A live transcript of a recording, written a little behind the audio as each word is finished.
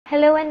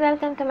Hello and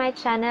welcome to my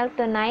channel.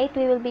 Tonight,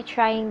 we will be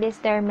trying this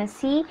Derma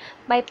C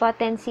by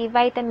Poten-Cee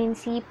Vitamin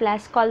C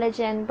plus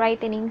Collagen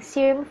Brightening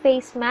Serum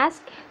Face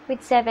Mask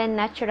with 7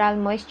 Natural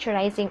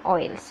Moisturizing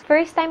Oils.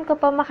 First time ko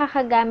po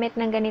makakagamit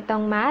ng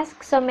ganitong mask,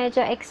 so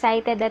medyo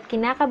excited at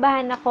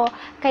kinakabahan ako,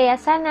 kaya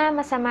sana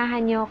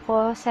masamahan niyo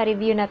ko sa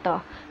review na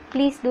to.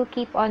 Please do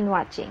keep on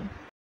watching.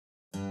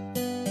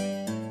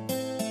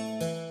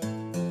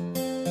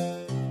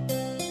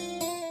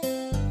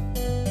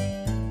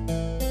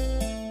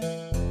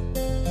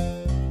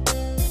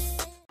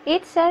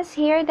 It says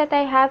here that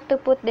I have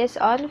to put this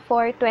on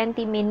for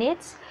 20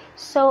 minutes,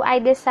 so I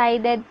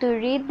decided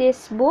to read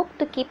this book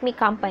to keep me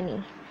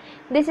company.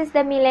 This is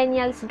the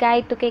Millennial's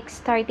Guide to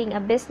Kickstarting a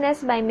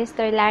Business by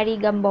Mr. Larry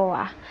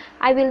Gamboa.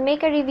 I will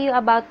make a review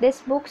about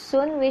this book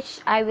soon,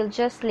 which I will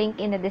just link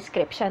in the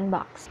description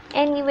box.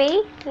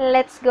 Anyway,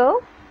 let's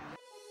go!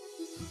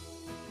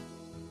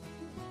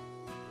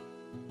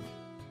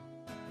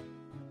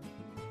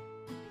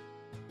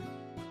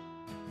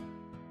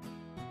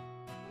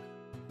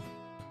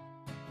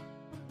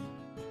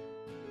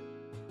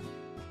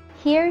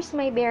 Here's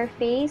my bare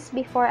face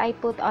before I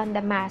put on the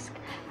mask.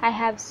 I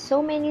have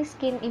so many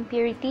skin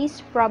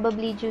impurities,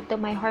 probably due to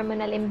my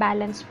hormonal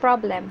imbalance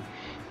problem.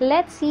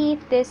 Let's see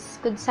if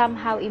this could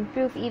somehow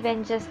improve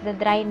even just the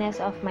dryness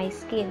of my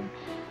skin.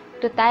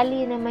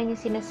 Totally naman yung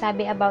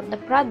sinasabi about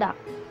the product.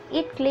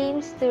 It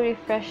claims to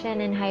refreshen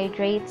and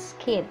hydrate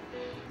skin.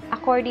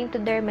 According to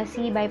Derma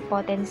C by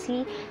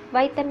Poten-Cee,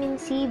 vitamin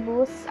C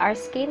boosts our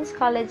skin's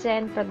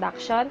collagen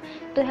production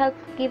to help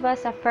give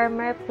us a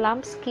firmer,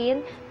 plump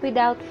skin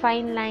without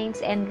fine lines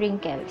and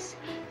wrinkles.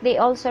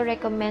 They also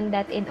recommend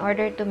that in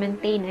order to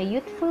maintain a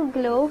youthful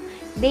glow,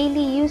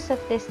 daily use of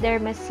this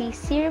Derma C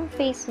Serum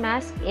Face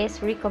Mask is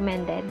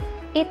recommended.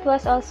 It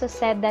was also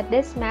said that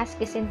this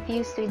mask is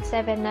infused with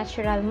 7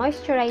 natural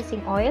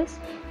moisturizing oils,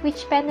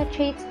 which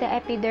penetrates the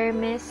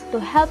epidermis to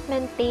help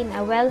maintain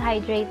a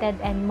well-hydrated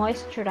and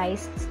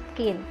moisturized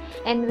skin.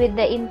 And with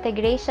the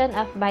integration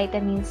of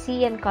vitamin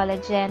C and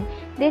collagen,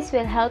 this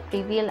will help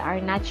reveal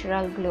our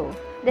natural glow.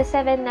 The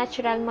 7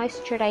 natural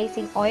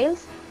moisturizing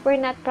oils were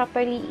not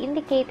properly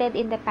indicated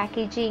in the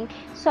packaging,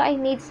 so I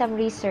made some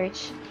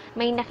research.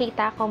 May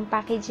nakita akong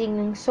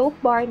packaging ng soap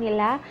bar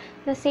nila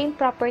na same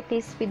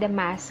properties with the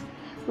mask,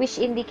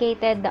 which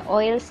indicated the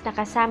oils na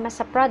kasama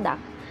sa product.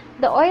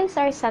 The oils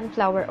are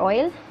sunflower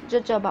oil,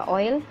 jojoba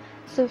oil,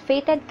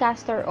 sulfated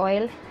castor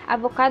oil,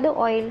 avocado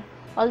oil,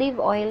 olive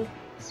oil,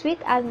 sweet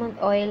almond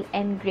oil,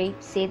 and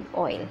grapeseed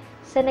oil.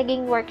 Sa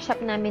naging workshop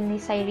namin ni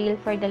Cyril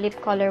for the Lip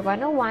Color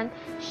 101,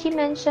 she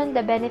mentioned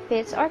the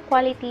benefits or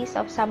qualities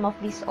of some of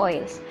these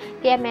oils,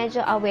 kaya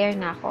medyo aware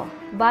na ako.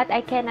 But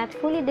I cannot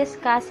fully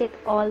discuss it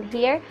all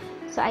here,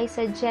 so I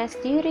suggest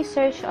you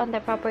research on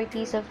the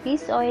properties of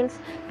these oils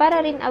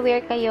para rin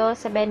aware kayo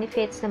sa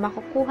benefits na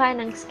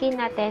makukuha ng skin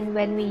natin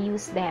when we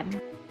use them.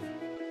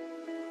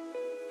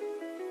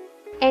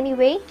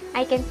 Anyway,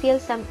 I can feel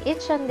some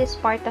itch on this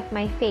part of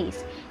my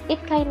face. It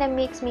kinda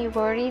makes me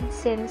worried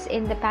since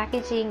in the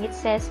packaging it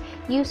says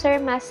user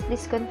must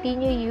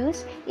discontinue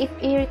use if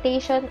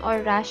irritation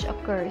or rash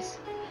occurs.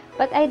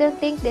 But I don't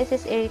think this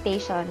is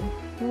irritation.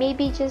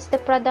 Maybe just the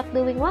product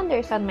doing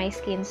wonders on my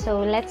skin, so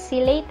let's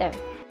see later.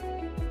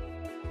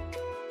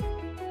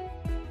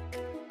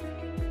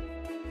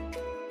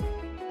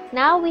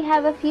 Now we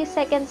have a few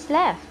seconds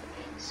left.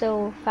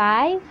 So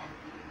 5,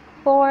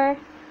 4,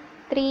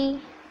 3,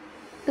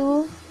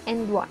 2,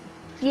 and 1.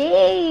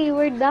 Yay!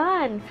 We're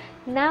done!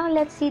 Now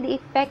let's see the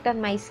effect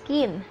on my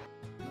skin.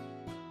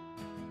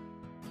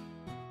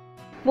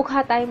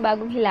 Mukha tayong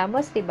bagong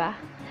hilamos, diba?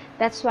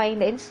 That's why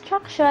in the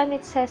instruction,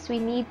 it says we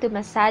need to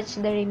massage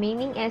the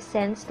remaining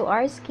essence to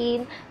our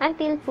skin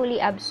until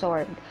fully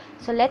absorbed.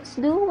 So let's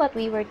do what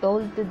we were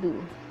told to do.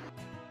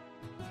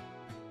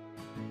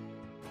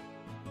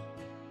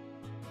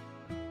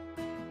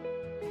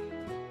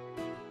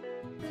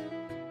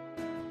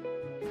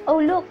 Oh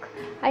look!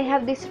 I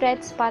have this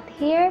red spot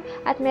here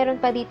at meron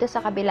pa dito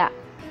sa kabila.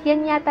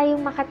 Yan yata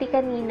yung Makati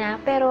kanina,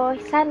 pero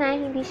sana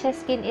hindi siya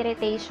skin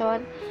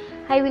irritation.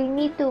 I will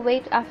need to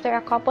wait after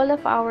a couple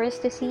of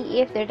hours to see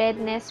if the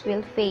redness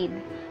will fade.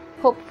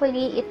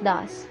 Hopefully, it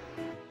does.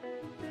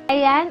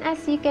 Ayan,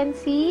 as you can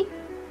see,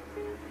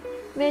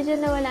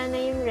 medyo nawala na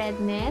yung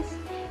redness.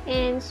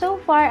 And so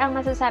far, ang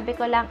masasabi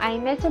ko lang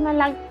ay medyo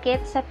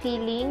malagkit sa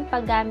feeling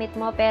paggamit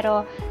mo,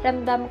 pero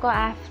ramdam ko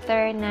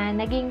after na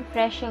naging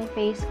fresh yung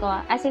face ko.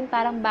 As in,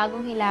 parang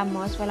bagong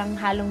hilamos, walang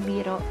halong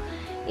biro.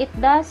 It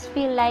does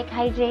feel like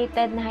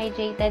hydrated na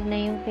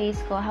yung face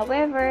ko.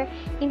 However,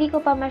 hindi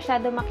ko pa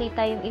masyado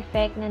makita yung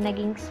effect na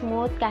naging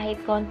smooth kahit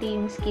konti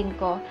yung skin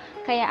ko.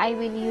 Kaya I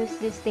will use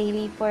this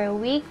daily for a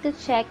week to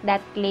check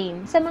that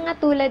claim. Sa mga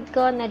tulad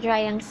ko na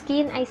dry ang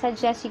skin, I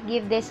suggest you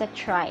give this a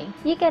try.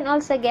 You can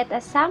also get a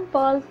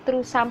sample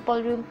through Sample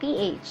Room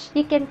PH.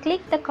 You can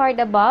click the card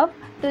above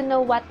to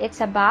know what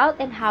it's about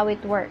and how it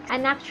works.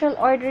 An actual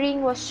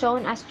ordering was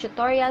shown as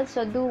tutorial,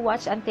 so do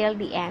watch until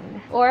the end.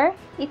 Or,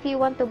 if you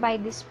want to buy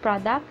this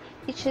product,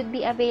 it should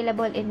be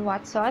available in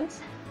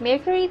Watsons,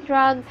 Mercury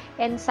Drug,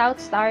 and South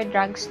Star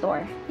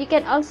Drugstore. You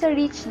can also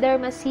reach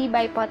Derma C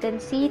by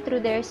Poten-Cee through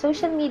their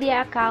social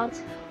media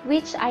accounts,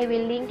 which I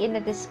will link in the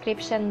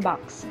description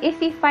box.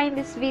 If you find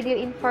this video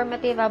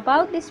informative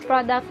about this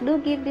product, do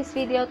give this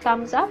video a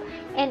thumbs up,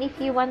 and if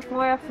you want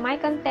more of my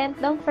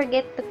content, don't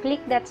forget to click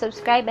that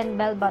subscribe and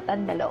bell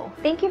button below.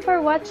 Thank you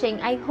for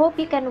watching. I hope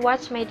you can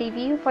watch my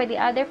review for the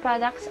other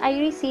products I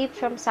received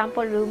from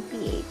Sample Room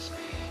PH.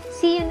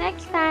 See you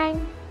next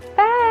time!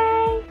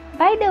 Bye!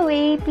 By the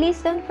way,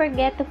 please don't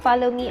forget to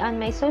follow me on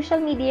my social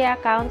media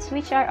accounts,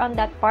 which are on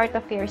that part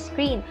of your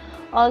screen.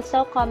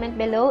 Also, comment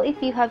below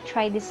if you have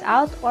tried this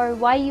out or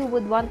why you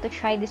would want to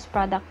try this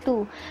product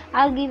too.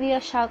 I'll give you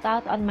a shout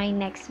out on my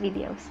next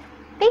videos.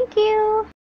 Thank you!